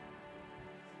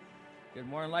Good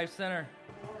morning, Life Center.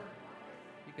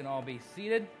 You can all be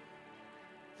seated.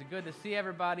 It's good to see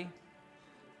everybody.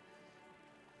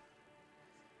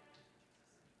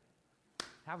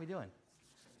 How are we doing?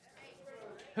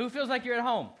 Who feels like you're at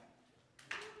home?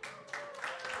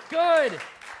 Good.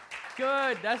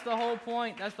 Good. That's the whole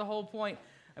point. That's the whole point.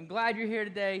 I'm glad you're here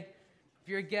today. If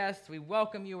you're a guest, we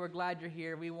welcome you. We're glad you're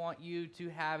here. We want you to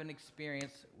have an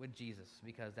experience with Jesus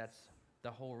because that's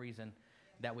the whole reason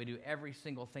that we do every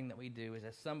single thing that we do is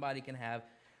that somebody can have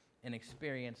an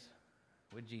experience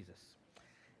with Jesus.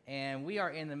 And we are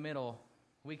in the middle,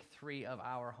 week 3 of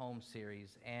our home series.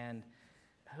 And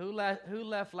who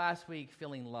left last week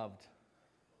feeling loved?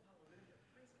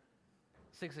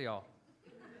 6 of y'all.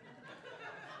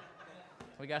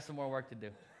 We got some more work to do.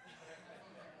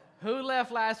 Who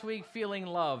left last week feeling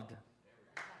loved?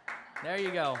 There you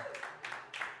go.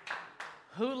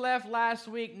 Who left last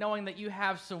week knowing that you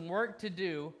have some work to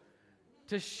do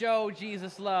to show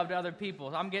Jesus' love to other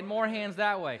people? I'm getting more hands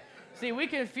that way. See, we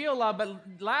can feel love, but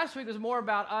last week was more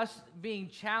about us being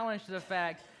challenged to the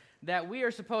fact that we are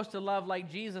supposed to love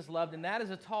like Jesus loved, and that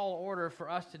is a tall order for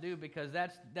us to do because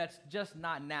that's just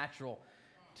not natural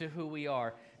to who we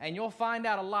are. And you'll find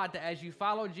out a lot that as you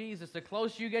follow Jesus, the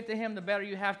closer you get to Him, the better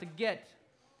you have to get.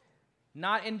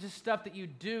 Not in just stuff that you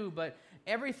do, but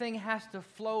everything has to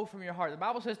flow from your heart. The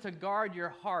Bible says to guard your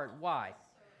heart. Why?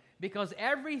 Because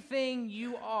everything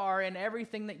you are and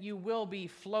everything that you will be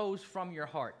flows from your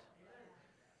heart.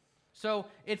 So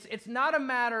it's not a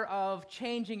matter of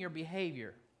changing your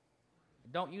behavior.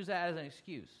 Don't use that as an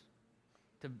excuse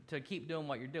to keep doing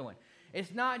what you're doing.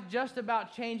 It's not just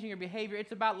about changing your behavior.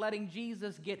 It's about letting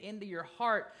Jesus get into your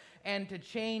heart and to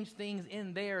change things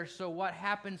in there so what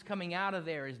happens coming out of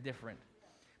there is different.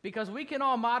 Because we can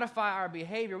all modify our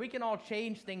behavior. We can all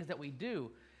change things that we do.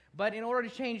 But in order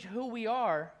to change who we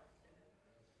are,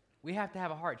 we have to have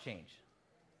a heart change.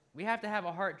 We have to have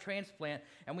a heart transplant,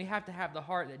 and we have to have the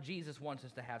heart that Jesus wants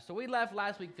us to have. So we left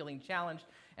last week feeling challenged,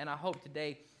 and I hope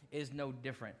today is no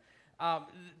different.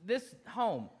 This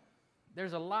home,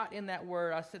 there's a lot in that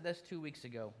word. I said this 2 weeks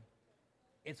ago.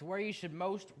 It's where you should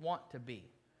most want to be.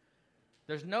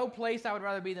 There's no place I would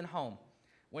rather be than home.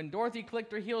 When Dorothy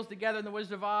clicked her heels together in The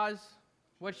Wizard of Oz,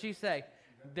 what'd she say?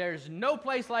 There's no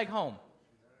place like home.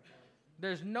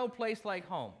 There's no place like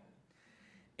home.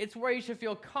 It's where you should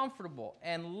feel comfortable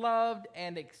and loved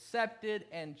and accepted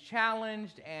and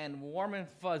challenged and warm and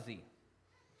fuzzy.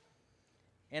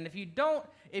 And if you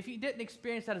didn't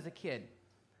experience that as a kid,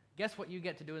 guess what you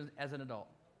get to do as an adult?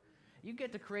 You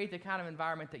get to create the kind of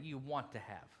environment that you want to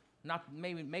have.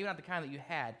 Maybe not the kind that you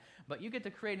had, but you get to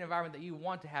create an environment that you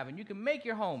want to have, and you can make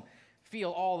your home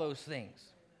feel all those things.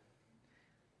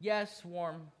 Yes,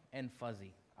 warm and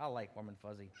fuzzy. I like warm and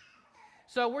fuzzy.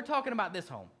 So we're talking about this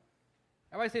home.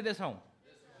 Everybody say this home.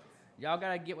 Y'all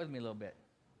got to get with me a little bit.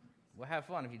 We'll have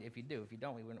fun if you do. If you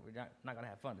don't, we're not going to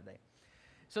have fun today.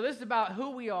 So this is about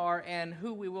who we are and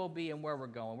who we will be and where we're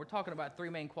going. We're talking about 3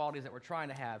 main qualities that we're trying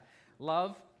to have.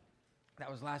 Love. That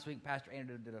was last week. Pastor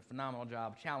Andrew did a phenomenal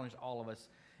job, challenged all of us.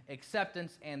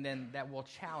 Acceptance, and then that will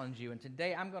challenge you. And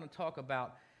today I'm going to talk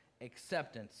about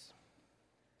acceptance.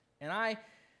 And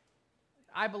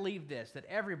I believe this, that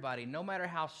everybody, no matter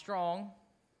how strong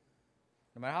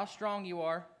you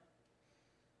are,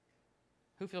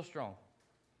 who feels strong?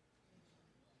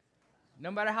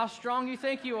 No matter how strong you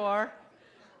think you are,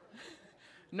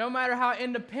 no matter how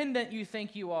independent you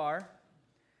think you are,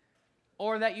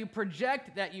 or that you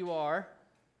project that you are.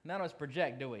 None of us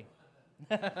project, do we?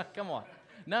 Come on.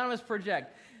 None of us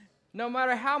project. No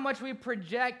matter how much we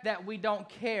project that we don't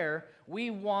care, we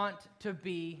want to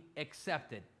be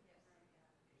accepted.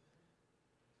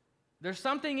 There's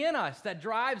something in us that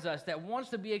drives us, that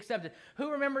wants to be accepted.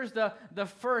 Who remembers the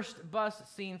first bus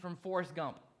scene from Forrest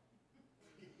Gump?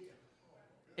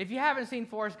 If you haven't seen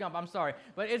Forrest Gump, I'm sorry.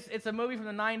 But it's a movie from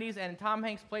the 90s, and Tom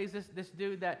Hanks plays this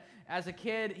dude that, as a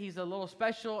kid, he's a little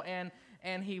special,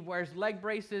 and he wears leg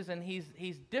braces, and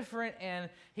he's different, and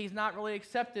he's not really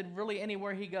accepted really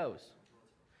anywhere he goes.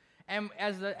 And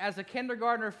as a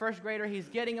kindergartner, first grader, he's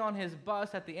getting on his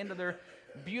bus at the end of their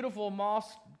beautiful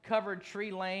moss-covered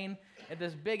tree lane at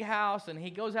this big house, and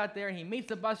he goes out there, and he meets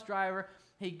the bus driver.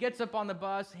 He gets up on the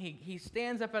bus, he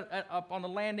stands up on the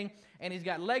landing, and he's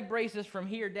got leg braces from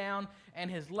here down,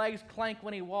 and his legs clank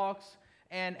when he walks,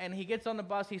 and he gets on the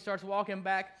bus, he starts walking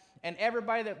back, and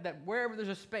everybody that wherever there's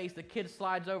a space, the kid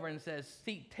slides over and says,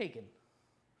 "Seat taken."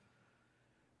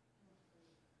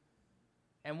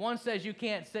 And one says, "You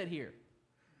can't sit here."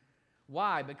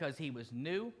 Why? Because he was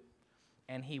new,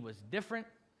 and he was different,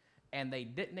 and they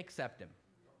didn't accept him.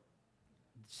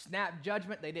 Snap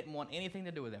judgment, they didn't want anything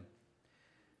to do with him.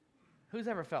 Who's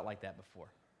ever felt like that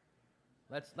before?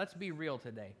 Let's be real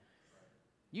today.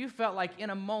 You felt like in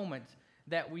a moment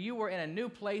that you were in a new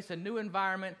place, a new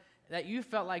environment, that you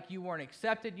felt like you weren't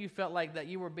accepted. You felt like that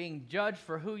you were being judged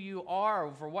for who you are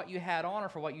or for what you had on or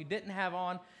for what you didn't have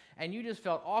on, and you just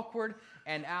felt awkward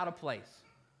and out of place.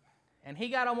 And he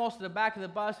got almost to the back of the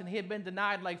bus, and he had been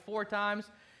denied like 4 times,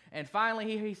 and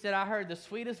finally he said, I heard the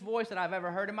sweetest voice that I've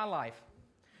ever heard in my life.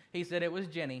 He said it was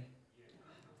Jenny.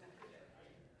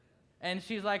 And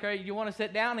she's like, you want to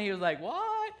sit down? And he was like,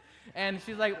 what? And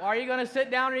she's like, are you going to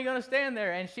sit down or are you going to stand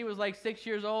there? And she was like 6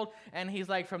 years old. And he's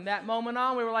like, from that moment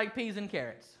on, we were like peas and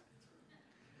carrots.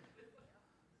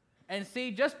 And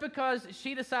see, just because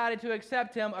she decided to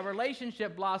accept him, a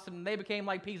relationship blossomed and they became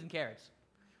like peas and carrots.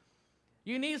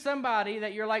 You need somebody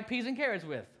that you're like peas and carrots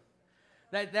with.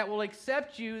 That will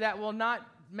accept you, that will not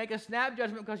make a snap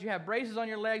judgment because you have braces on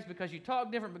your legs, because you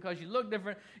talk different, because you look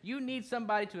different. You need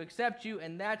somebody to accept you,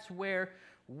 and that's where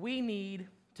we need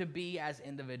to be as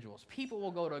individuals. People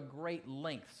will go to great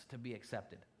lengths to be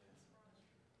accepted.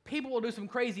 People will do some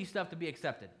crazy stuff to be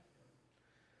accepted,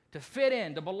 to fit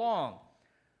in, to belong.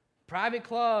 Private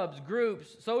clubs,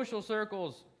 groups, social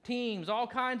circles, teams, all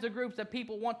kinds of groups that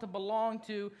people want to belong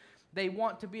to. They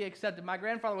want to be accepted. My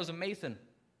grandfather was a Mason,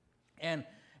 and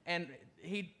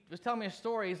he was telling me a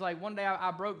story. He's like, one day I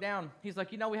broke down. He's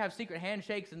like, we have secret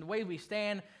handshakes and the way we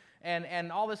stand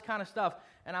and all this kind of stuff.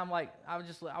 And I'm like, I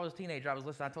was a teenager. I was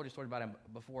listening. I told you stories about him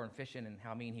before and fishing and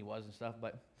how mean he was and stuff.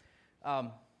 But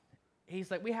he's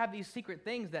like, we have these secret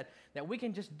things that we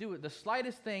can just do the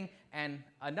slightest thing and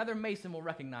another Mason will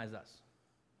recognize us.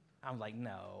 I'm like,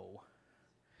 no.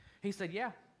 He said,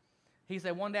 yeah. He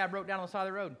said, one day I broke down on the side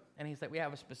of the road. And he said, we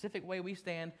have a specific way we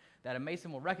stand that a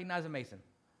Mason will recognize a Mason.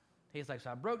 He's like,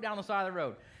 so I broke down on the side of the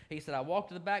road. He said, I walked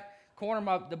to the back corner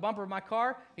of the bumper of my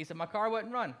car. He said, my car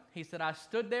wouldn't run. He said, I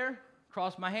stood there,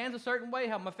 crossed my hands a certain way,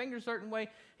 held my fingers a certain way.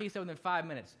 He said, within 5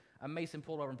 minutes, a Mason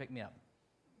pulled over and picked me up.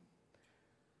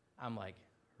 I'm like,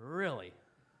 really?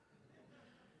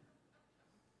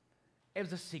 It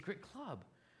was a secret club.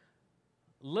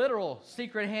 Literal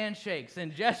secret handshakes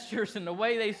and gestures and the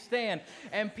way they stand.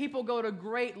 And people go to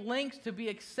great lengths to be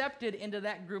accepted into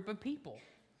that group of people.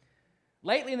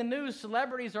 Lately in the news,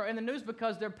 celebrities are in the news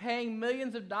because they're paying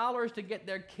millions of dollars to get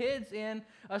their kids in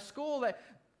a school that,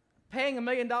 paying $1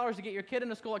 million to get your kid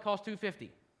in a school that costs $250.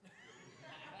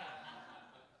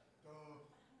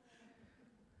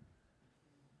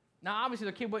 Now, obviously,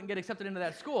 their kid wouldn't get accepted into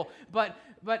that school, but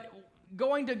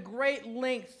going to great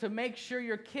lengths to make sure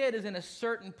your kid is in a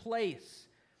certain place.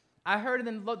 I heard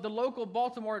in the local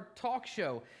Baltimore talk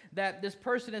show that this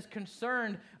person is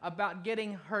concerned about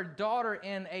getting her daughter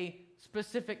in a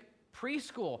specific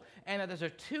preschool, and that there's a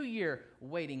 2-year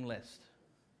waiting list.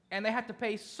 And they have to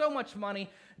pay so much money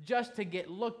just to get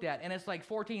looked at, and it's like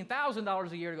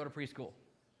 $14,000 a year to go to preschool.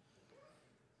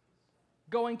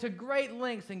 Going to great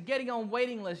lengths and getting on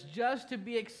waiting lists just to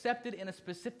be accepted in a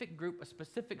specific group, a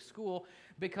specific school,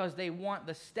 because they want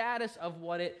the status of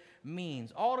what it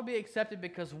means. All to be accepted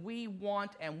because we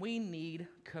want and we need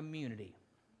community.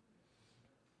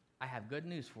 I have good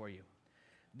news for you.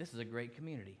 This is a great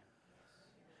community.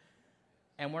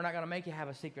 And we're not going to make you have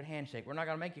a secret handshake. We're not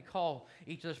going to make you call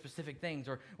each other specific things,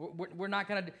 or we're not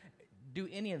going to do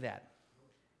any of that.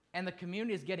 And the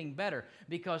community is getting better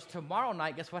because tomorrow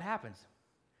night, guess what happens?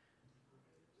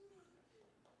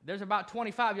 There's about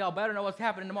 25 y'all better know what's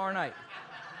happening tomorrow night.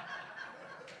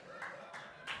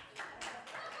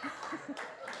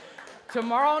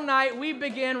 Tomorrow night, we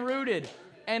begin Rooted,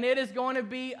 and it is going to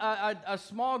be a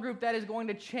small group that is going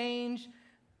to change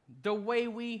the way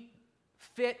we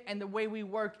fit and the way we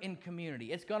work in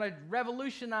community. It's going to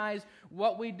revolutionize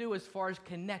what we do as far as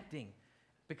connecting,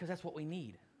 because that's what we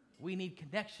need. We need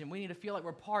connection. We need to feel like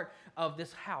we're part of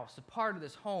this house, a part of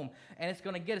this home, and it's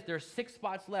going to get us. There's 6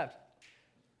 spots left.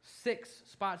 6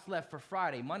 spots left for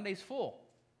Friday. Monday's full.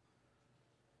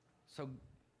 So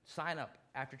sign up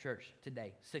after church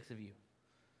today, 6 of you.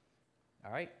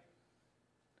 All right?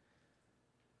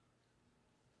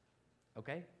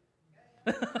 Okay?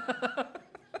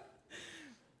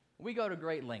 We go to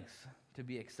great lengths to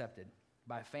be accepted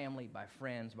by family, by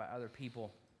friends, by other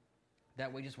people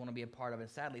that we just want to be a part of. And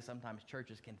sadly, sometimes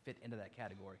churches can fit into that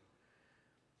category.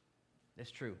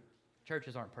 It's true.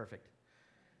 Churches aren't perfect.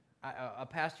 A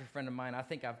pastor friend of mine, I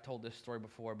think I've told this story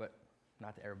before, but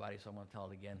not to everybody, so I'm going to tell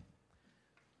it again.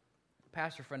 A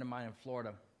pastor friend of mine in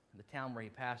Florida, the town where he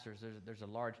pastors, there's a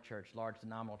large church, large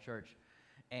denominational church,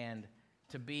 and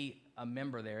to be a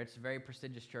member there, it's a very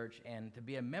prestigious church, and to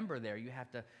be a member there, you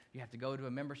have to go to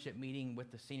a membership meeting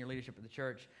with the senior leadership of the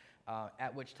church,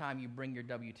 at which time you bring your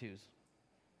W-2s.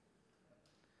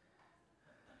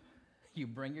 You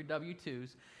bring your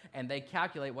W-2s, and they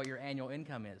calculate what your annual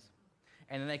income is.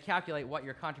 And then they calculate what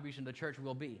your contribution to the church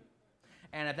will be.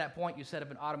 And at that point, you set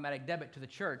up an automatic debit to the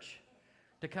church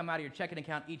to come out of your checking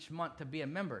account each month to be a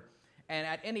member. And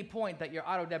at any point that your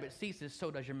auto debit ceases,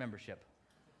 so does your membership.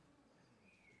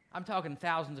 I'm talking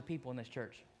thousands of people in this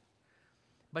church.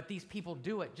 But these people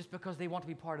do it just because they want to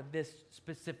be part of this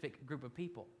specific group of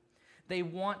people. They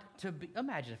want to be,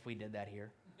 imagine if we did that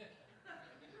here.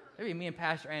 Maybe me and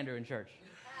Pastor Andrew in church.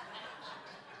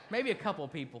 Maybe a couple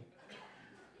of people.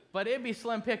 But it'd be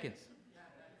slim pickings.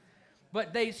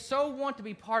 But they so want to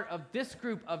be part of this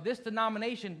group, of this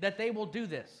denomination, that they will do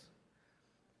this.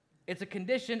 It's a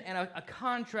condition and a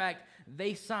contract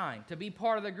they sign to be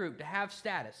part of the group, to have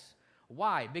status.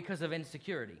 Why? Because of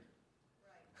insecurity.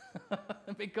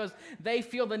 Right. Because they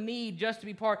feel the need just to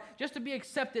be part, just to be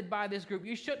accepted by this group.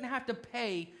 You shouldn't have to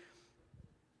pay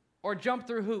or jump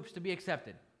through hoops to be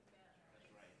accepted.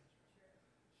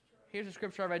 Here's a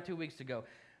scripture I read 2 weeks ago.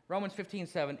 Romans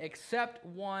 15:7. Accept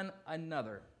one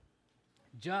another,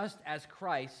 just as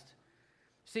Christ.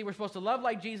 See, we're supposed to love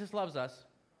like Jesus loves us,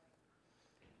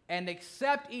 and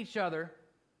accept each other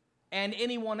and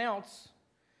anyone else,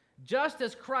 just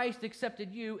as Christ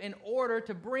accepted you in order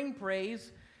to bring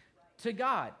praise to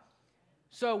God.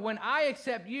 So when I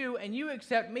accept you and you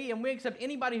accept me and we accept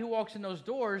anybody who walks in those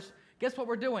doors, guess what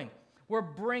we're doing? We're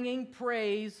bringing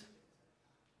praise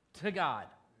to God.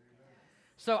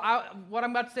 So what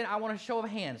I'm about to say, I want a show of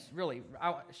hands, really,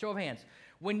 show of hands.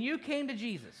 When you came to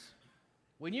Jesus,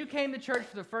 when you came to church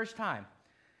for the first time,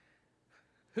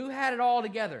 who had it all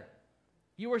together?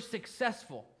 You were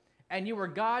successful, and you were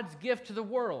God's gift to the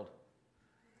world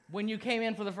when you came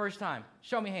in for the first time.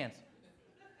 Show me hands.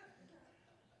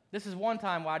 This is one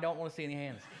time why I don't want to see any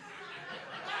hands.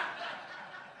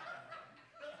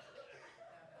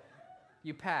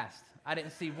 You passed. I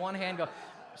didn't see one hand go.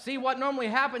 See what normally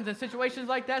happens in situations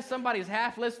like that? Somebody's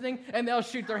half listening, and they'll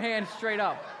shoot their hand straight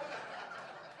up.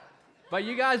 But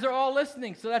you guys are all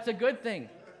listening, so that's a good thing.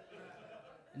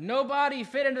 Nobody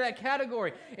fit into that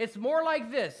category. It's more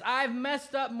like this. I've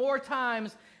messed up more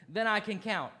times than I can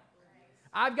count.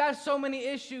 I've got so many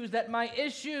issues that my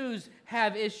issues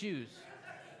have issues.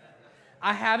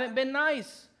 I haven't been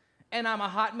nice, and I'm a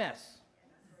hot mess.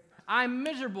 I'm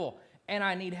miserable, and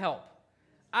I need help.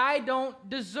 I don't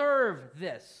deserve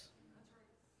this.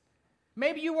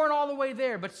 Maybe you weren't all the way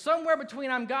there, but somewhere between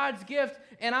I'm God's gift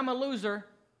and I'm a loser,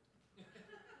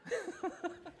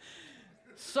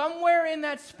 somewhere in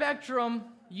that spectrum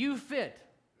you fit.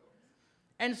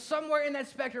 And somewhere in that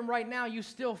spectrum right now you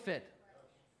still fit.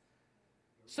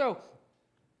 So,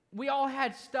 we all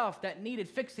had stuff that needed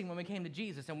fixing when we came to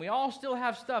Jesus, and we all still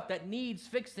have stuff that needs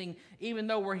fixing even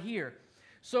though we're here.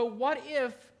 So what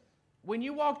if when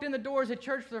you walked in the doors at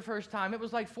church for the first time, it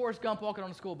was like Forrest Gump walking on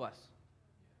a school bus?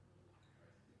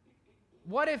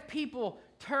 What if people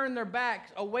turned their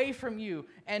backs away from you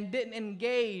and didn't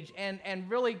engage and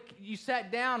really you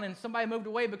sat down and somebody moved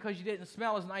away because you didn't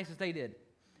smell as nice as they did?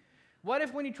 What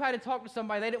if when you try to talk to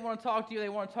somebody, they didn't want to talk to you, they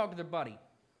want to talk to their buddy?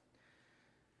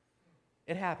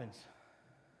 It happens.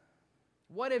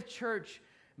 What if church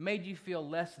made you feel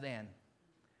less than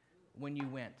when you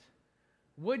went?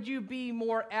 Would you be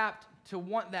more apt to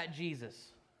want that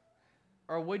Jesus?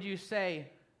 Or would you say,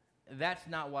 that's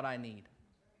not what I need?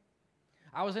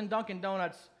 I was in Dunkin'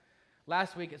 Donuts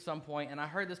last week at some point, and I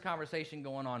heard this conversation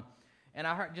going on. And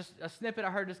I heard just a snippet.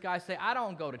 I heard this guy say, I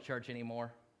don't go to church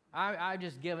anymore. I've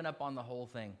just given up on the whole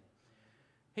thing.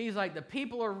 He's like, the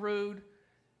people are rude.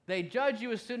 They judge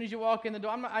you as soon as you walk in the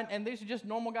door. And these are just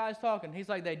normal guys talking. He's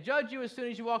like, they judge you as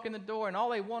soon as you walk in the door, and all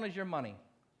they want is your money.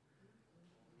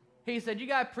 He said, you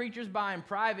got preachers buying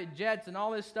private jets and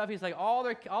all this stuff. He's like, all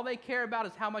they care about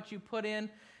is how much you put in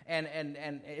and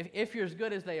if you're as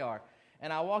good as they are.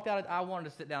 And I walked out. I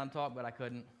wanted to sit down and talk, but I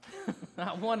couldn't.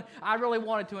 I really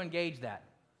wanted to engage that.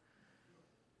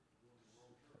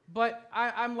 But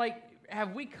I'm like,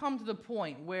 have we come to the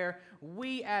point where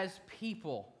we as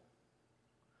people,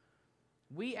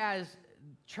 we as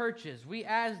churches, we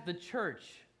as the church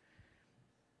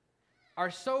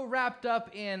are so wrapped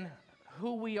up in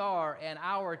who we are and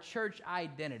our church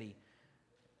identity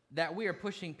that we are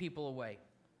pushing people away?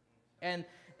 And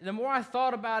the more I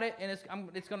thought about it, and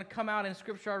it's going to come out in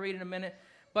scripture I'll read in a minute,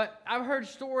 but I've heard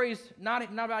stories, not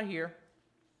about here,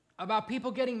 about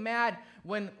people getting mad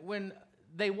when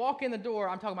they walk in the door.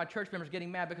 I'm talking about church members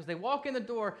getting mad because they walk in the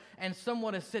door and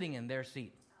someone is sitting in their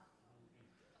seat.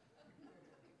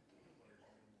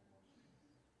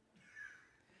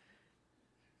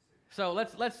 So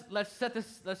let's set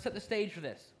the stage for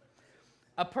this.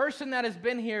 A person that has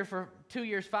been here for 2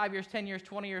 years, 5 years, 10 years,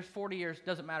 20 years, 40 years,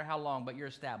 doesn't matter how long, but you're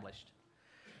established.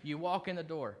 You walk in the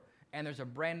door, and there's a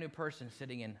brand new person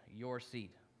sitting in your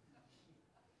seat.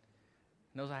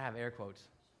 Notice I have air quotes.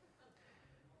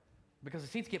 Because the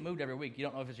seats get moved every week. You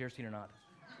don't know if it's your seat or not.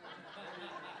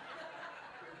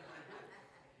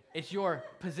 It's your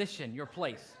position, your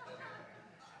place.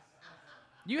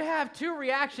 You have two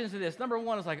reactions to this. Number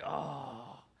one is like,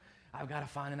 oh, I've got to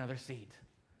find another seat.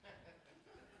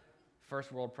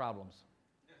 First world problems.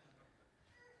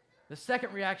 The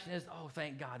second reaction is, oh,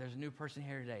 thank God, there's a new person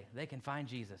here today. They can find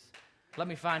Jesus. Let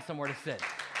me find somewhere to sit.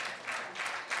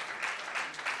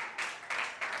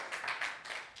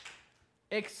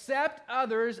 Accept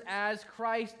others as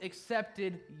Christ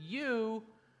accepted you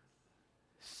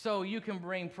so you can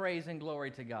bring praise and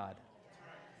glory to God.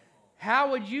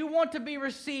 How would you want to be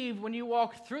received when you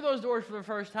walk through those doors for the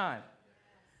first time?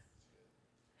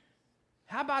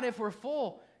 How about if we're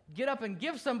full, get up and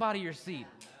give somebody your seat?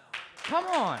 Come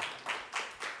on.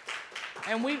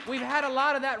 And we've had a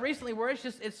lot of that recently where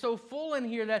it's so full in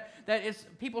here that it's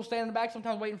people stand in the back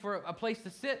sometimes waiting for a place to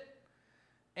sit.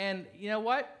 And you know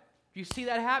what? If you see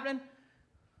that happening,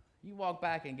 you walk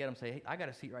back and get them, say, hey, I got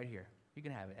a seat right here. You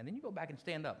can have it. And then you go back and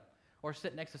stand up or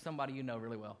sit next to somebody you know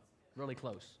really well, really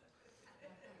close.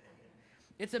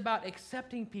 It's about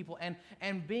accepting people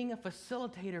and being a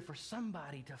facilitator for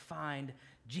somebody to find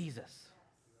Jesus.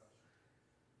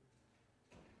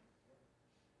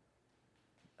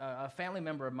 A family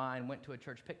member of mine went to a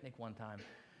church picnic one time,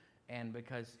 and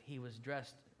because he was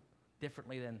dressed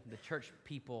differently than the church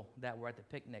people that were at the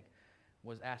picnic,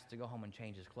 was asked to go home and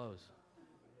change his clothes.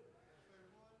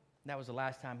 That was the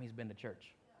last time he's been to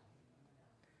church.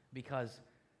 Because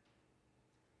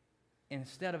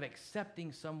instead of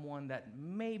accepting someone that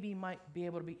maybe might be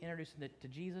able to be introduced to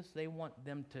Jesus, they want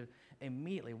them to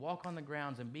immediately walk on the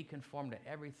grounds and be conformed to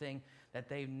everything that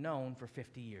they've known for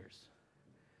 50 years.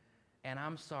 And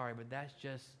I'm sorry, but that's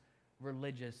just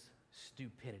religious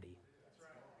stupidity.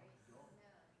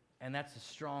 And that's a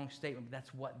strong statement, but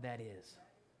that's what that is.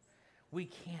 We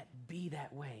can't be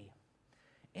that way.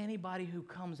 Anybody who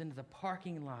comes into the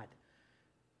parking lot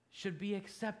should be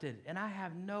accepted. And I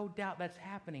have no doubt that's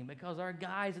happening because our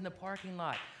guys in the parking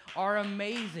lot are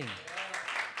amazing.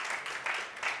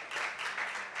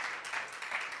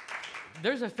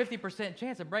 There's a 50%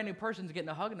 chance a brand new person's getting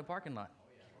a hug in the parking lot.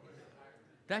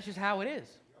 That's just how it is.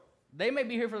 They may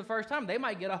be here for the first time. They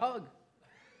might get a hug.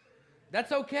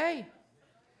 That's okay.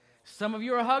 Some of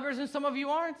you are huggers and some of you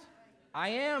aren't. I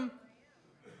am.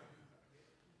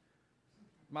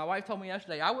 My wife told me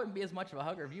yesterday, I wouldn't be as much of a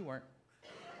hugger if you weren't.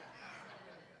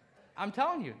 I'm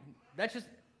telling you,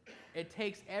 it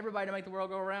takes everybody to make the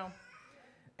world go around.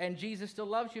 And Jesus still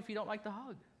loves you if you don't like the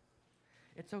hug.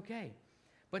 It's okay.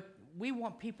 But we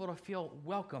want people to feel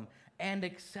welcome and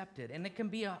accepted. And it can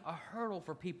be a hurdle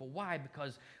for people. Why?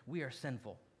 Because we are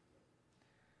sinful.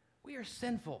 We are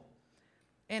sinful.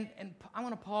 And I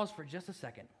want to pause for just a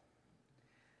second.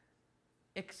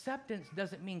 Acceptance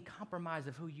doesn't mean compromise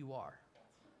of who you are.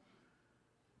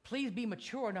 Please be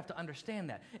mature enough to understand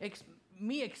that.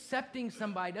 Me accepting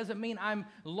somebody doesn't mean I'm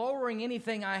lowering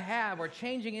anything I have or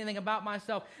changing anything about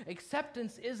myself.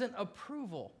 Acceptance isn't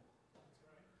approval.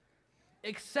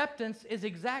 Acceptance is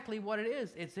exactly what it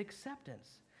is. It's acceptance.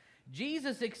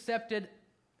 Jesus accepted,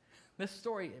 this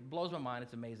story, it blows my mind.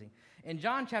 It's amazing. In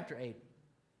John chapter 8,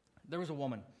 there was a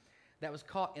woman that was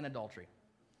caught in adultery.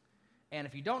 And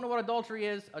if you don't know what adultery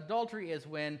is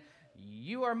when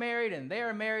you are married and they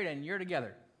are married and you're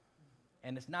together.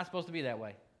 And it's not supposed to be that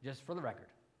way, just for the record.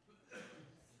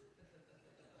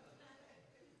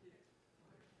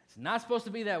 It's not supposed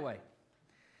to be that way.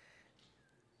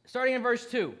 Starting in verse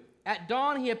 2. At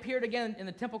dawn he appeared again in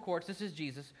the temple courts, this is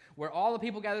Jesus, where all the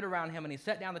people gathered around him, and he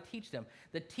sat down to teach them.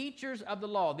 The teachers of the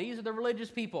law, these are the religious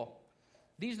people.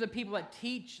 These are the people that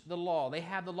teach the law. They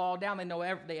have the law down. They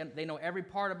know every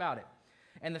part about it.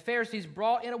 And the Pharisees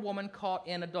brought in a woman caught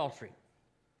in adultery.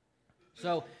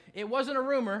 So it wasn't a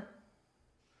rumor.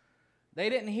 They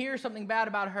didn't hear something bad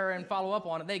about her and follow up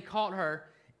on it. They caught her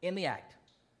in the act.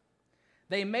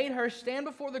 They made her stand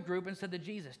before the group and said to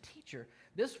Jesus, "Teacher,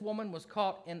 this woman was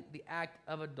caught in the act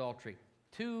of adultery."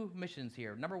 Two missions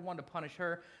here. Number one, to punish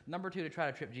her. Number two, to try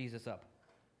to trip Jesus up.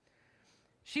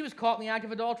 She was caught in the act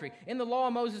of adultery. In the law,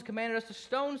 Moses commanded us to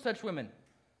stone such women.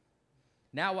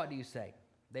 Now what do you say?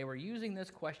 They were using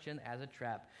this question as a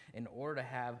trap in order to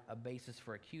have a basis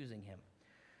for accusing him.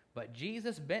 But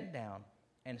Jesus bent down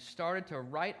and started to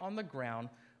write on the ground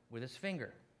with his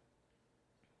finger.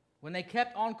 When they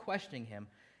kept on questioning him,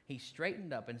 he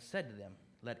straightened up and said to them,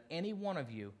 "Let any one of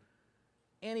you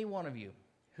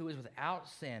who is without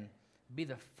sin be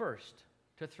the first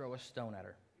to throw a stone at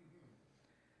her."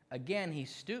 Again, he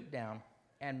stooped down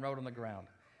and wrote on the ground.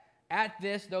 At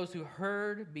this, those who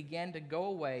heard began to go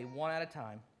away one at a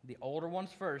time, the older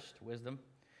ones first, wisdom,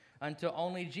 until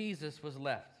only Jesus was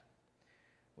left,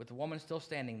 with the woman still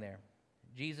standing there.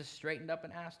 Jesus straightened up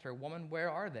and asked her, "Woman,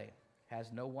 where are they?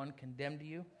 Has no one condemned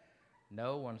you?"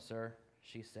 "No one, sir,"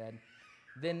 she said.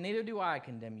 "Then neither do I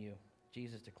condemn you,"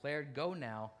 Jesus declared. "Go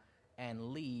now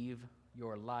and leave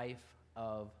your life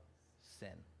of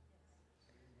sin."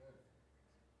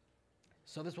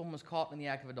 So this woman was caught in the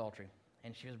act of adultery,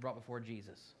 and she was brought before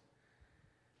Jesus.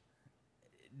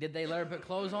 Did they let her put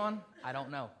clothes on? I don't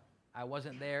know. I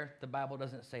wasn't there. The Bible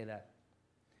doesn't say that.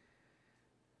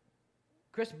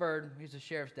 Chris Bird, he's a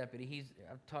sheriff's deputy.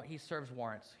 He serves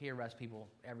warrants. He arrests people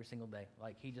every single day.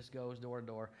 Like, he just goes door to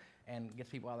door and gets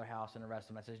people out of their house and arrests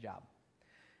them. That's his job.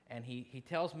 And he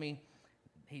tells me,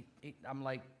 I'm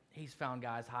like, he's found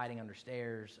guys hiding under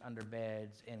stairs, under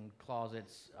beds, in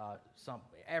closets,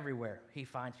 everywhere. He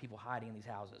finds people hiding in these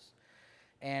houses.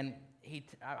 And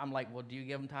I'm like, "Well, do you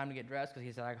give him time to get dressed?" Because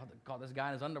he said, "I caught this guy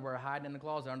in his underwear hiding in the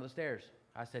closet under the stairs."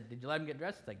 I said, "Did you let him get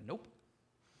dressed?" He's like, "Nope."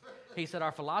 He said,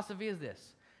 "Our philosophy is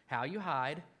this: how you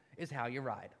hide is how you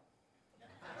ride."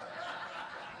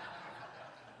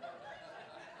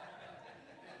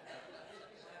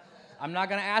 I'm not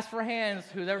going to ask for hands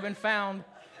who's ever been found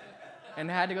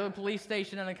and had to go to the police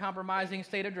station in a compromising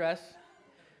state of dress.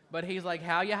 But he's like,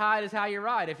 how you hide is how you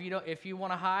ride. If you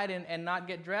want to hide and not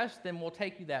get dressed, then we'll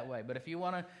take you that way. But if you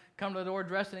want to come to the door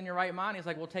dressed and in your right mind, he's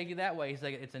like, we'll take you that way. He's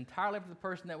like, it's entirely up to the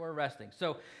person that we're arresting.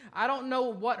 So I don't know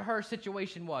what her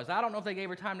situation was. I don't know if they gave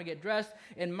her time to get dressed.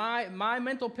 And my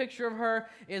mental picture of her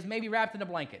is maybe wrapped in a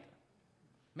blanket.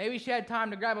 Maybe she had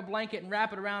time to grab a blanket and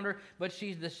wrap it around her, but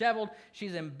she's disheveled,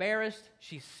 she's embarrassed,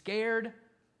 she's scared.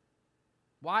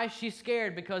 Why is she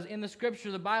scared? Because in the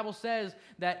scripture, the Bible says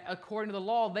that according to the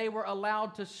law, they were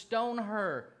allowed to stone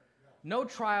her. No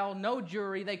trial, no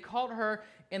jury. They caught her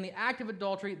in the act of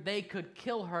adultery. They could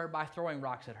kill her by throwing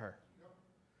rocks at her.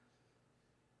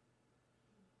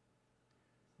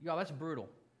 Y'all, that's brutal.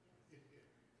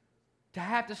 To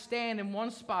have to stand in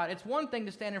one spot. It's one thing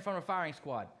to stand in front of a firing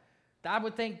squad. I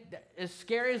would think, as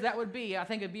scary as that would be, I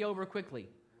think it'd be over quickly.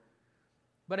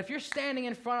 But if you're standing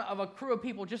in front of a crew of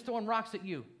people just throwing rocks at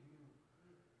you,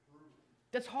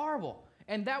 that's horrible.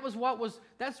 And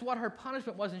that's what her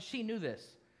punishment was, and she knew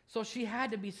this. So she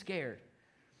had to be scared.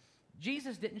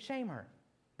 Jesus didn't shame her.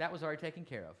 That was already taken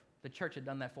care of. The church had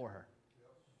done that for her.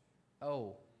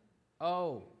 Oh.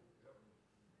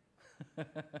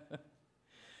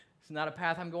 It's not a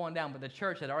path I'm going down, but the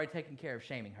church had already taken care of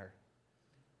shaming her.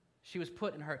 She was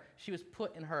put in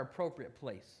her appropriate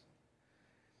place.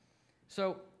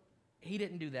 So he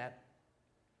didn't do that.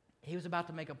 He was about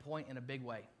to make a point in a big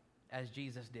way, as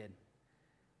Jesus did.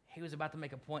 He was about to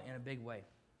make a point in a big way,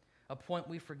 a point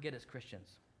we forget as Christians.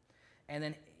 And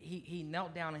then he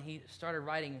knelt down and he started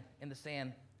writing in the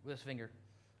sand with his finger.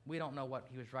 We don't know what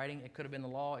he was writing. It could have been the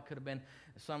law. It could have been,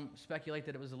 some speculate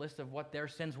that it was a list of what their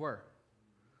sins were,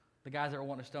 the guys that were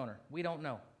wanting to stone her. We don't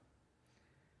know.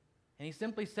 And he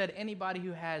simply said, anybody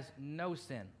who has no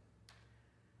sin,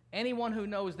 anyone who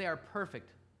knows they are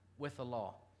perfect with the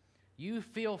law, you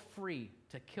feel free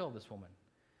to kill this woman.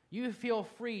 You feel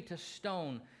free to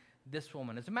stone this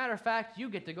woman. As a matter of fact, you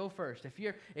get to go first. If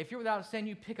you're without sin,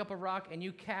 you pick up a rock and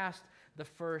you cast the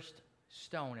first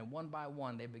stone. And one by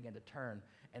one, they begin to turn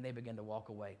and they begin to walk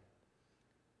away,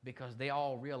 because they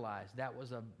all realized that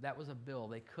was a bill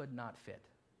they could not fit.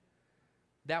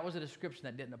 That was a description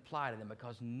that didn't apply to them,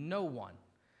 because no one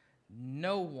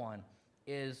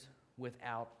is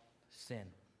without sin.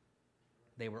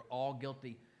 They were all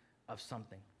guilty of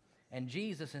something. And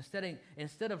Jesus,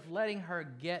 instead of letting her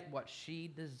get what she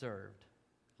deserved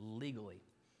legally,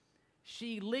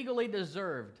 she legally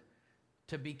deserved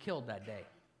to be killed that day.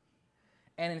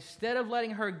 And instead of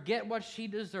letting her get what she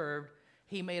deserved,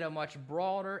 he made a much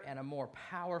broader and a more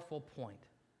powerful point.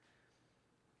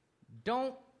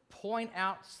 Don't point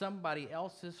out somebody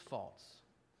else's faults.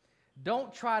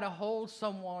 Don't try to hold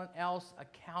someone else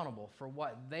accountable for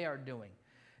what they are doing.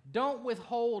 Don't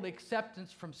withhold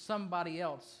acceptance from somebody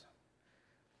else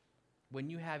when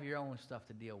you have your own stuff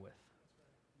to deal with.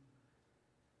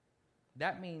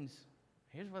 That means,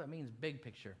 here's what it means, big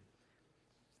picture.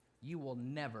 You will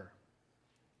never,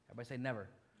 everybody say never.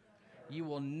 You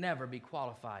will never be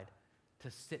qualified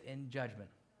to sit in judgment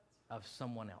of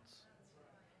someone else.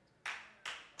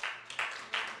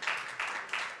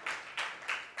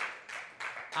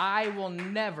 I will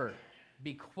never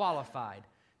be qualified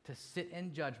to sit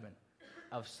in judgment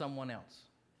of someone else.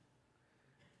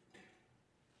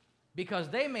 Because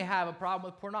they may have a problem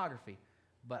with pornography,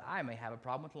 but I may have a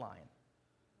problem with lying.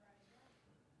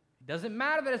 It doesn't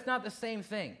matter that it's not the same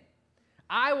thing.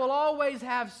 I will always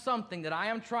have something that I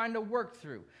am trying to work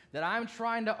through, that I'm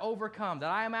trying to overcome, that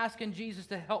I am asking Jesus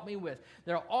to help me with.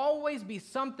 There will always be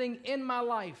something in my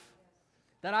life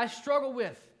that I struggle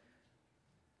with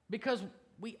because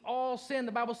we all sin.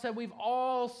 The Bible said we've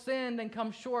all sinned and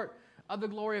come short of the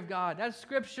glory of God. That's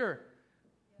Scripture.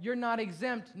 You're not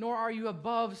exempt, nor are you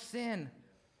above sin.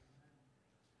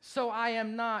 So I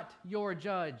am not your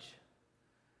judge.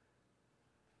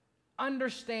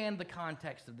 Understand the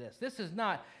context of this. This is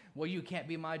not, well, you can't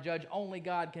be my judge. Only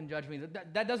God can judge me.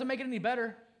 That doesn't make it any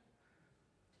better.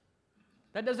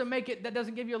 That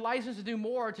doesn't give you a license to do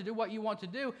more, to do what you want to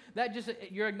do.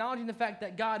 You're acknowledging the fact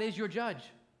that God is your judge.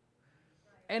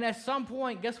 And at some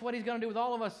point, guess what he's going to do with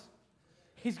all of us?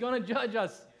 He's going to judge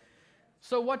us.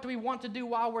 So what do we want to do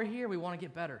while we're here? We want to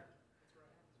get better.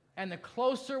 And the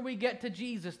closer we get to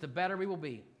Jesus, the better we will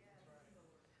be.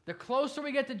 The closer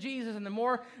we get to Jesus and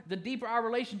the deeper our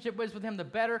relationship is with him, the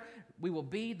better we will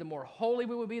be, the more holy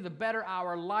we will be, the better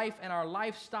our life and our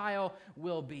lifestyle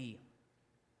will be.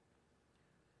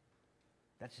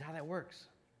 That's how that works.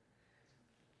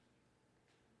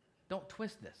 Don't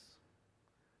twist this.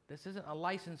 This isn't a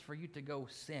license for you to go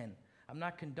sin. I'm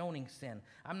not condoning sin.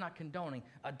 I'm not condoning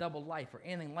a double life or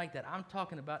anything like that. I'm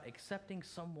talking about accepting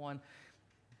someone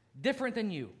different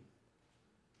than you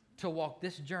to walk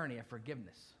this journey of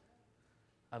forgiveness,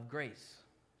 of grace,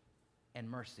 and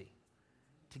mercy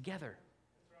together.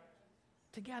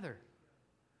 Together.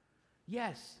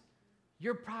 Yes,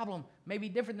 your problem may be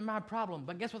different than my problem,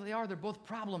 but guess what they are? They're both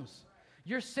problems.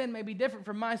 Your sin may be different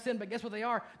from my sin, but guess what they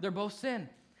are? They're both sin.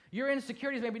 Your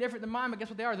insecurities may be different than mine, but guess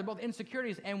what they are? They're both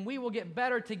insecurities, and we will get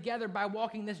better together by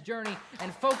walking this journey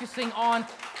and focusing on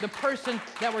the person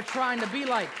that we're trying to be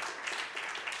like.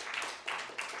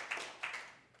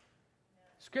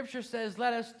 Scripture says,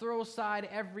 let us throw aside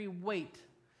every weight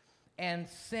and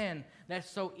sin that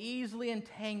so easily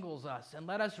entangles us, and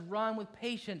let us run with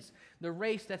patience the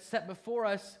race that's set before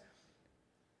us,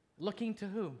 looking to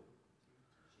who?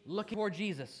 Looking for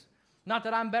Jesus. Not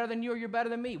that I'm better than you or you're better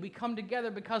than me. We come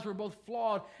together because we're both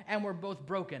flawed and we're both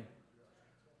broken.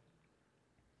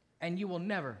 And you will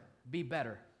never be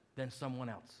better than someone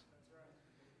else.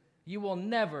 You will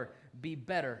never be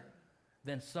better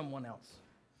than someone else.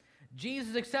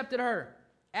 Jesus accepted her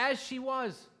as she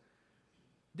was,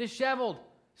 disheveled,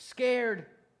 scared,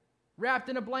 wrapped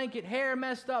in a blanket, hair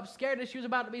messed up, scared that she was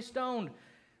about to be stoned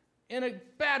in a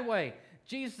bad way.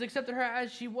 Jesus accepted her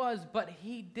as she was, but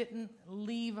he didn't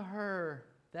leave her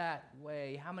that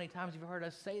way. How many times have you heard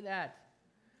us say that?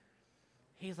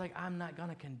 He's like, I'm not going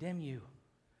to condemn you.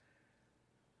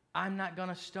 I'm not going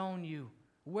to stone you.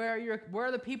 Where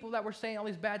are the people that were saying all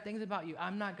these bad things about you?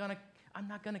 I'm not going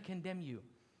to condemn you.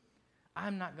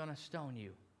 I'm not going to stone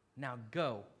you. Now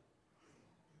go.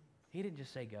 He didn't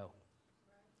just say go.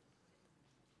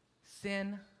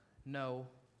 Sin no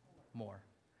more.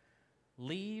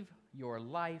 Leave your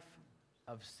life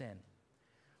of sin.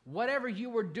 Whatever you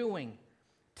were doing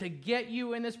to get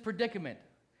you in this predicament,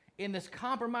 in this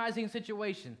compromising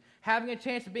situation, having a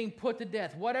chance of being put to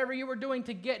death, whatever you were doing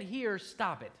to get here,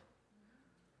 stop it.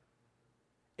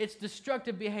 It's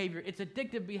destructive behavior. It's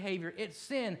addictive behavior. It's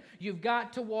sin. You've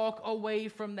got to walk away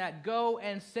from that. Go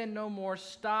and sin no more.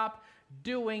 Stop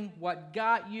doing what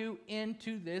got you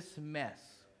into this mess.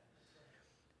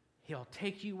 He'll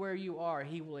take you where you are.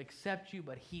 He will accept you,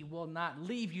 but he will not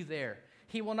leave you there.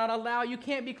 He will not allow you.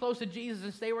 Can't be close to Jesus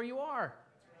and stay where you are.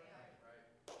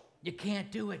 You can't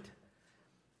do it.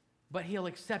 But he'll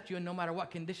accept you, and no matter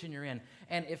what condition you're in.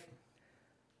 And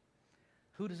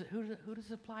who does it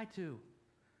apply to?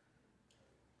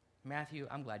 Matthew,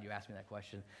 I'm glad you asked me that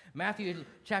question. Matthew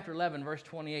chapter 11, verse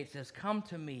 28 says, "Come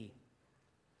to me,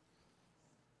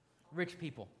 rich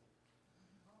people."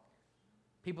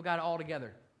 People got it all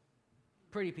together.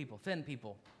 Pretty people, thin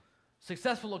people,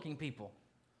 successful-looking people.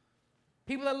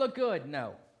 People that look good,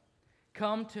 no.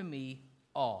 Come to me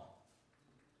all.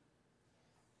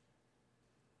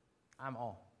 I'm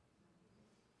all.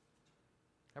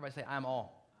 Everybody say, I'm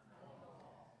all.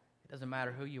 It doesn't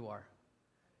matter who you are.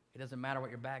 It doesn't matter what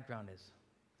your background is.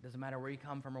 It doesn't matter where you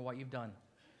come from or what you've done.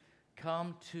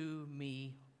 Come to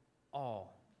me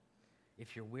all.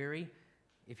 If you're weary,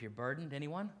 if you're burdened,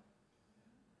 anyone?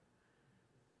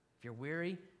 If you're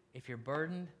weary, if you're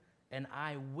burdened, and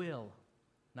I will,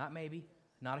 not maybe,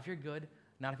 not if you're good,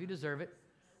 not if you deserve it.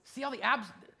 See all the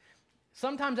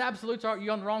sometimes absolutes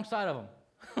you're on the wrong side of them.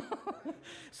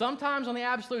 Sometimes on the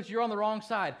absolutes, you're on the wrong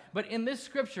side. But in this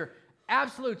scripture,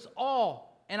 absolutes,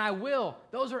 all, and I will,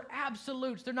 those are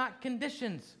absolutes. They're not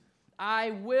conditions.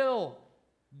 I will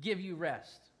give you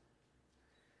rest.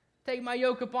 Take my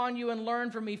yoke upon you and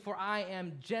learn from me, for I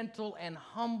am gentle and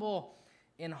humble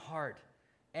in heart.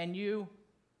 And you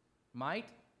might,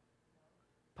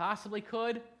 possibly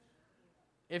could,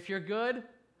 if you're good,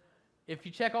 if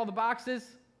you check all the boxes,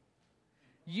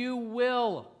 you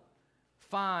will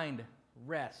find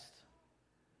rest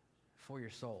for your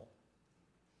soul.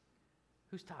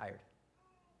 Who's tired?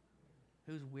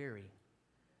 Who's weary?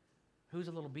 Who's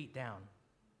a little beat down?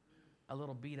 A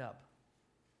little beat up?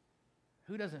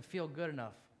 Who doesn't feel good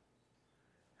enough?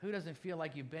 Who doesn't feel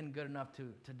like you've been good enough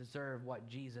to deserve what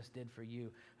Jesus did for you?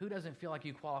 Who doesn't feel like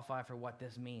you qualify for what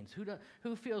this means?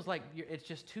 Who feels like it's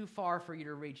just too far for you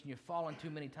to reach and you've fallen too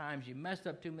many times, you messed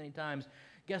up too many times?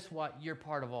 Guess what? You're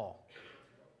part of all.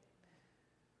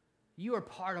 You are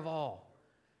part of all.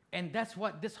 And that's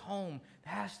what this home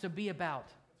has to be about.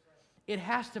 It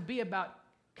has to be about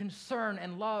concern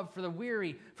and love for the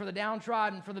weary, for the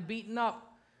downtrodden, for the beaten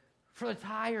up, for the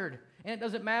tired. And it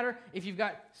doesn't matter if you've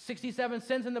got 67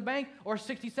 cents in the bank or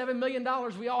 $67 million.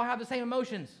 We all have the same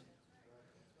emotions.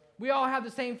 We all have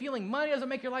the same feeling. Money doesn't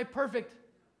make your life perfect.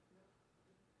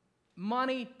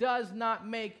 Money does not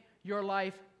make your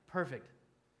life perfect.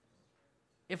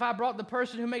 If I brought the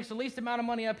person who makes the least amount of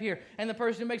money up here and the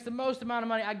person who makes the most amount of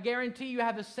money, I guarantee you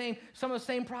have some of the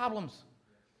same problems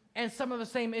and some of the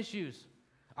same issues.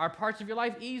 Are parts of your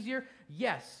life easier?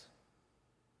 Yes.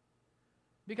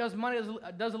 Because money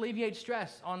does alleviate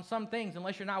stress on some things.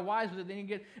 Unless you're not wise with it, then you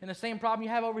get in the same problem you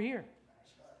have over here.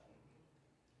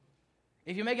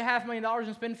 If you make $500,000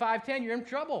 and spend $510,000, you're in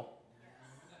trouble.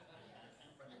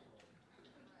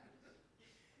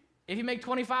 If you make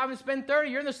 $25,000 and spend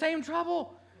 $30,000, you're in the same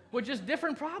trouble with just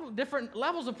different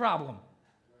levels of problem.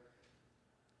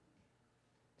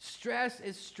 Stress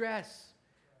is stress.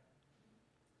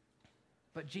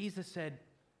 But Jesus said,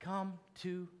 "Come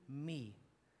to me,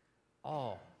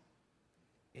 all."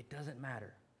 It doesn't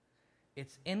matter.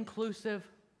 It's inclusive,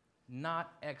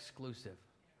 not exclusive.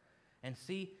 And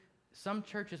see, some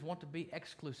churches want to be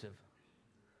exclusive.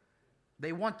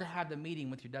 They want to have the meeting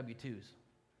with your W-2s.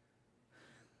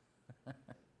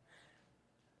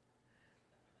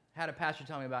 Had a pastor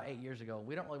tell me about 8 years ago,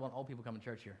 we don't really want old people coming to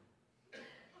church here.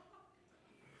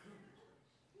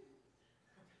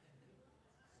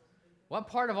 What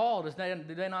part of all do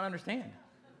they not understand?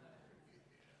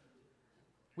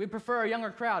 We prefer a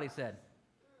younger crowd, he said.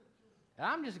 And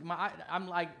I'm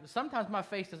like, sometimes my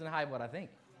face doesn't hide what I think.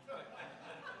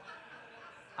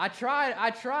 I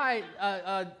try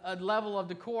a level of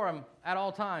decorum at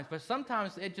all times, but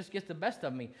sometimes it just gets the best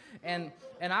of me. And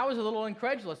I was a little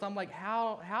incredulous. I'm like,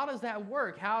 how does that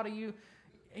work? How do you...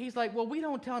 He's like, well, we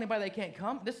don't tell anybody they can't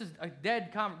come. This is a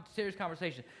serious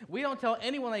conversation. We don't tell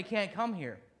anyone they can't come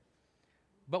here.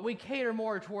 But we cater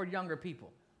more toward younger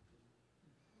people.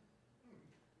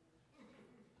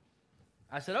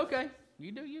 I said, okay,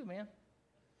 you do you, man.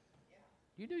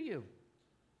 You do you.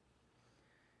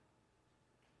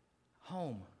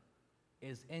 Home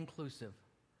is inclusive,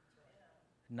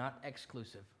 not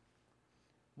exclusive.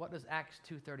 What does Acts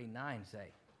 2:39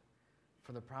 say?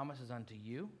 For the promises unto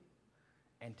you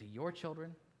and to your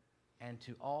children and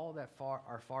to all that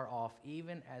are far off,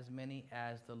 even as many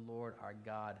as the Lord our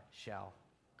God shall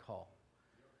call.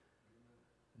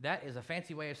 That is a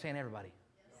fancy way of saying everybody.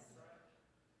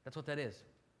 That's what that is.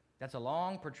 That's a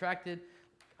long, protracted,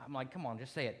 I'm like, come on,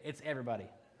 just say it. It's everybody.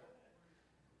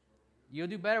 You'll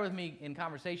do better with me in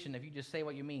conversation if you just say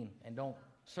what you mean and don't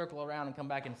circle around and come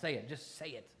back and say it. Just say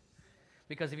it.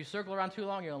 Because if you circle around too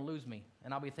long, you're going to lose me.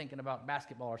 And I'll be thinking about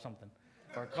basketball or something,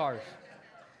 or cars.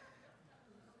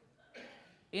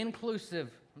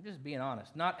 Inclusive, I'm just being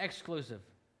honest, not exclusive.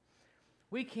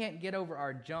 We can't get over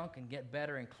our junk and get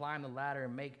better and climb the ladder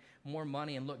and make more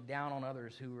money and look down on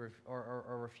others who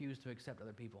or refuse to accept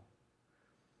other people.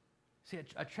 See,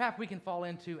 a trap we can fall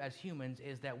into as humans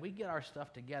is that we get our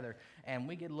stuff together and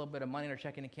we get a little bit of money in our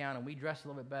checking account and we dress a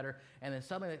little bit better, and then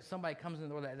suddenly somebody comes in the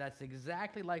door that's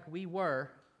exactly like we were.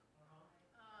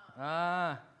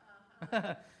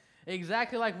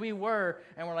 Exactly like we were,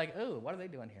 and we're like, ooh, what are they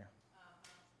doing here?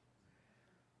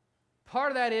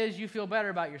 Part of that is you feel better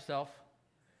about yourself,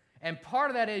 and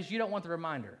part of that is you don't want the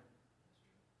reminder.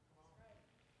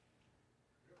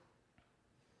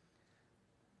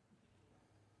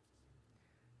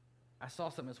 I saw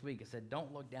something this week. It said,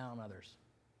 don't look down on others.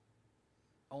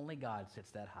 Only God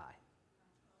sits that high.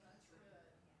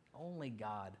 Only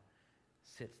God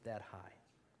sits that high.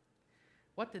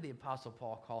 What did the Apostle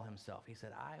Paul call himself? He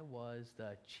said, I was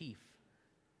the chief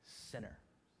sinner.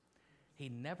 He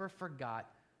never forgot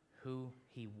who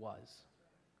he was.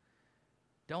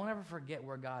 Don't ever forget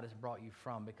where God has brought you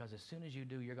from, because as soon as you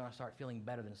do, you're going to start feeling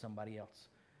better than somebody else.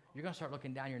 You're going to start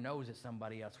looking down your nose at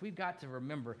somebody else. We've got to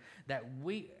remember that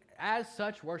we, as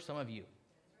such, were some of you.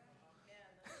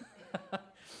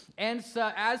 And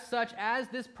so, as such, as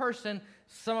this person,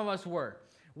 some of us were.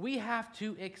 We have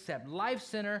to accept. Life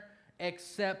Center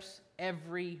accepts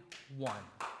everyone.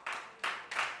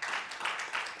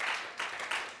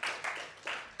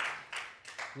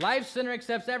 Life Center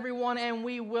accepts everyone, and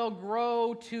we will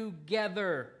grow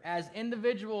together as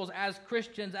individuals, as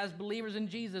Christians, as believers in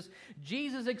Jesus.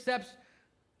 Jesus accepts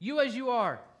you as you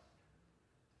are.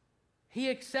 He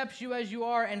accepts you as you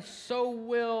are, and so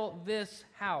will this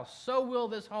house. So will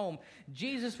this home.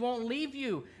 Jesus won't leave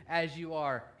you as you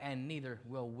are, and neither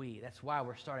will we. That's why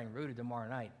we're starting Rooted tomorrow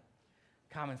night.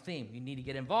 Common theme. You need to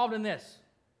get involved in this.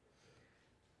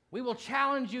 We will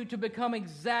challenge you to become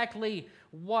exactly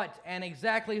what and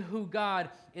exactly who God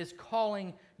is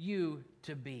calling you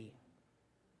to be.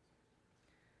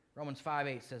 Romans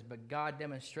 5:8 says, "But God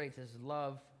demonstrates His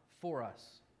love for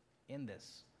us in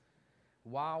this.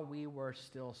 While we were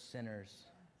still sinners,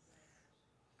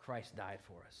 Christ died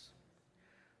for us.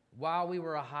 While we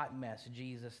were a hot mess,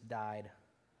 Jesus died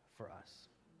for us."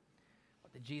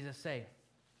 What did Jesus say?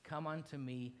 "Come unto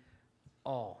me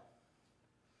all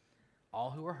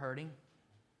who are hurting,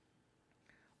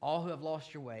 all who have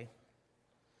lost your way,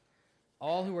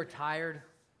 all who are tired,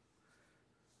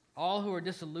 all who are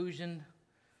disillusioned,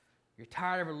 you're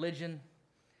tired of religion,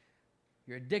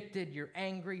 you're addicted, you're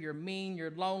angry, you're mean,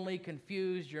 you're lonely,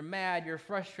 confused, you're mad, you're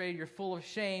frustrated, you're full of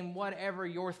shame, whatever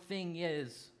your thing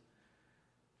is."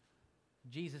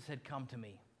 Jesus said, "Come to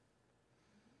me.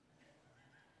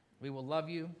 We will love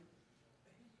you,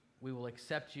 we will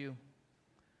accept you,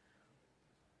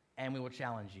 and we will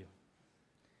challenge you."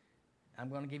 I'm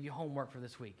going to give you homework for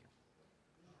this week.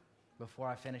 Before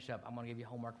I finish up, I'm going to give you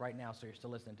homework right now so you're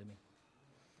still listening to me.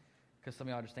 Because some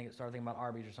of y'all just started thinking about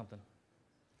Arby's or something.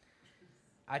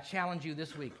 I challenge you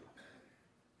this week.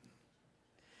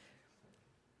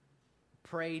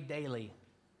 Pray daily.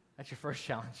 That's your first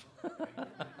challenge.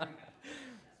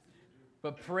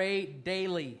 But pray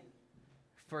daily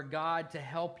for God to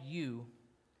help you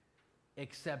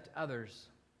accept others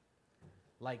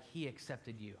like He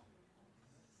accepted you.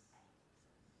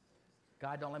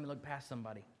 God, don't let me look past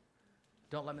somebody.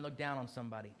 Don't let me look down on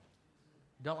somebody.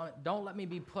 Don't let me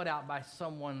be put out by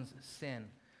someone's sin.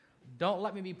 Don't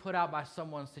let me be put out by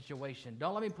someone's situation.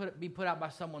 Don't let me be put out by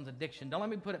someone's addiction. Don't let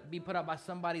me be put out by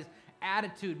somebody's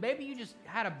attitude. Maybe you just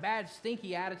had a bad,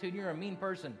 stinky attitude and you're a mean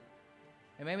person.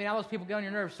 And maybe now those people get on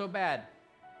your nerves so bad.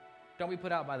 Don't be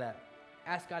put out by that.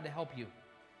 Ask God to help you.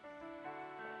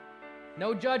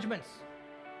 No judgments.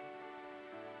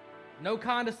 No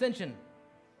condescension.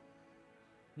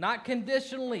 Not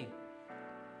conditionally.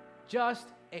 Just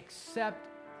accept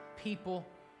people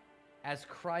as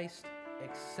Christ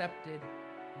accepted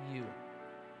you.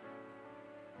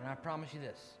 And I promise you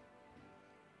this,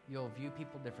 you'll view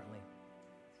people differently.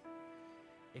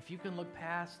 If you can look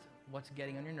past what's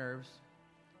getting on your nerves,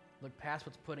 look past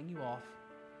what's putting you off,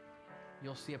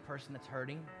 you'll see a person that's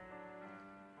hurting.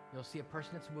 You'll see a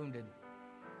person that's wounded.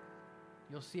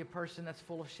 You'll see a person that's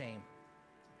full of shame.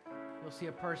 You'll see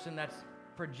a person that's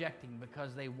projecting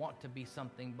because they want to be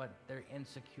something, but they're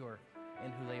insecure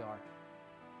in who they are.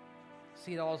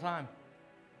 See it all the time.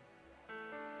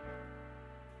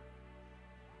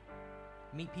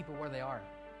 Meet people where they are.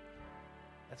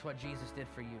 That's what Jesus did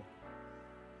for you.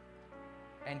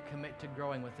 And commit to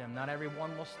growing with them. Not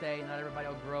everyone will stay. Not everybody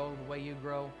will grow the way you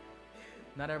grow.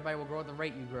 Not everybody will grow at the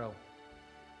rate you grow.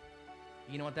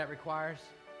 You know what that requires?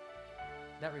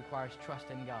 That requires trust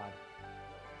in God.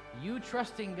 You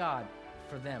trusting God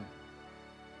for them.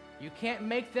 You can't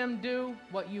make them do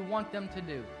what you want them to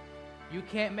do. You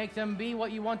can't make them be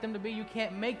what you want them to be. You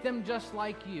can't make them just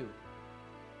like you.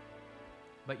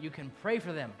 But you can pray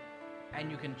for them,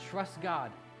 and you can trust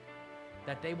God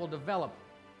that they will develop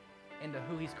into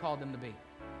who He's called them to be.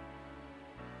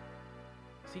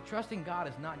 See, trusting God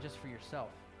is not just for yourself.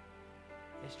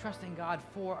 It's trusting God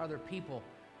for other people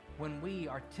when we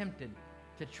are tempted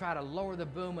to try to lower the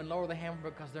boom and lower the hammer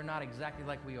because they're not exactly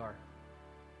like we are.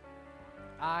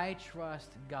 I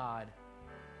trust God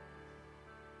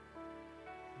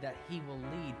that He will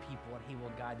lead people and He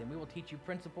will guide them. We will teach you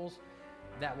principles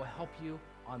that will help you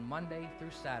on Monday through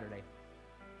Saturday.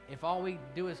 If all we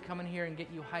do is come in here and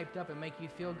get you hyped up and make you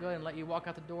feel good and let you walk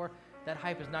out the door, that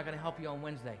hype is not going to help you on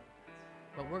Wednesday.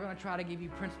 But we're going to try to give you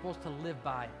principles to live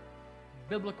by,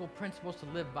 biblical principles to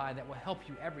live by that will help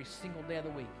you every single day of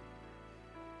the week.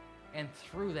 And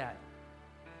through that,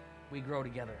 we grow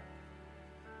together.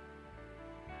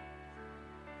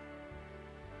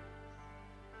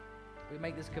 We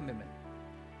make this commitment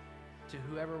to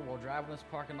whoever will drive in this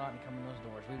parking lot and come in those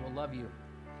doors. We will love you.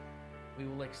 We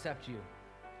will accept you.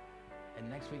 And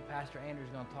next week, Pastor Andrew is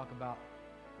going to talk about,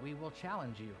 we will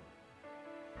challenge you.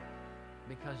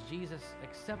 Because Jesus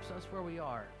accepts us where we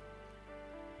are,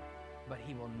 but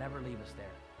he will never leave us there.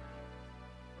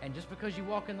 And just because you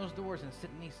walk in those doors and sit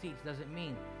in these seats doesn't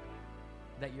mean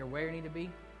that you're where you need to be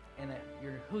and that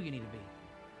you're who you need to be.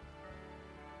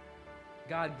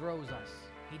 God grows us.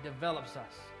 He develops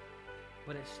us.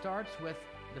 But it starts with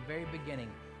the very beginning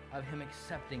of him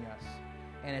accepting us.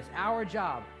 And it's our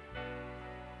job,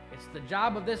 it's the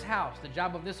job of this house, the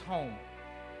job of this home,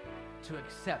 to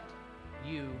accept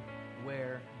you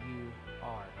where you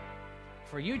are.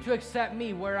 For you to accept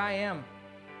me where I am.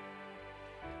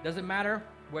 Doesn't matter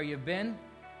where you've been.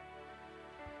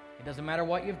 It doesn't matter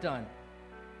what you've done.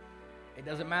 It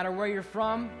doesn't matter where you're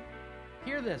from.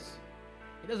 Hear this.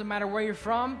 It doesn't matter where you're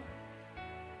from.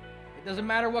 It doesn't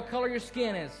matter what color your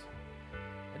skin is.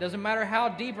 It doesn't matter how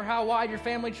deep or how wide your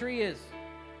family tree is.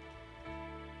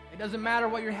 It doesn't matter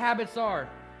what your habits are.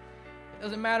 It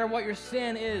doesn't matter what your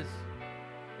sin is.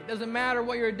 It doesn't matter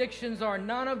what your addictions are.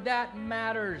 None of that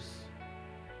matters.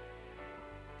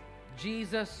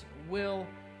 Jesus will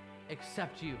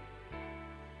accept you.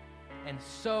 And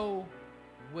so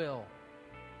will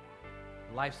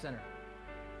Life Center.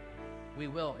 We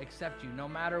will accept you no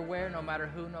matter where, no matter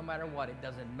who, no matter what. It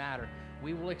doesn't matter.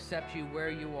 We will accept you where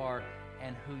you are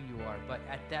and who you are. But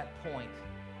at that point,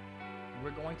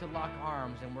 we're going to lock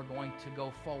arms and we're going to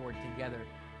go forward together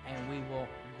and we will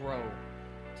grow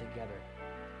together.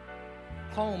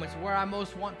 Home is where I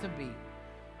most want to be.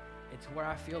 It's where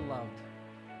I feel loved.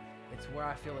 It's where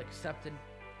I feel accepted.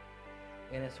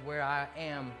 And it's where I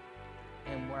am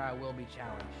and where I will be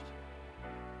challenged.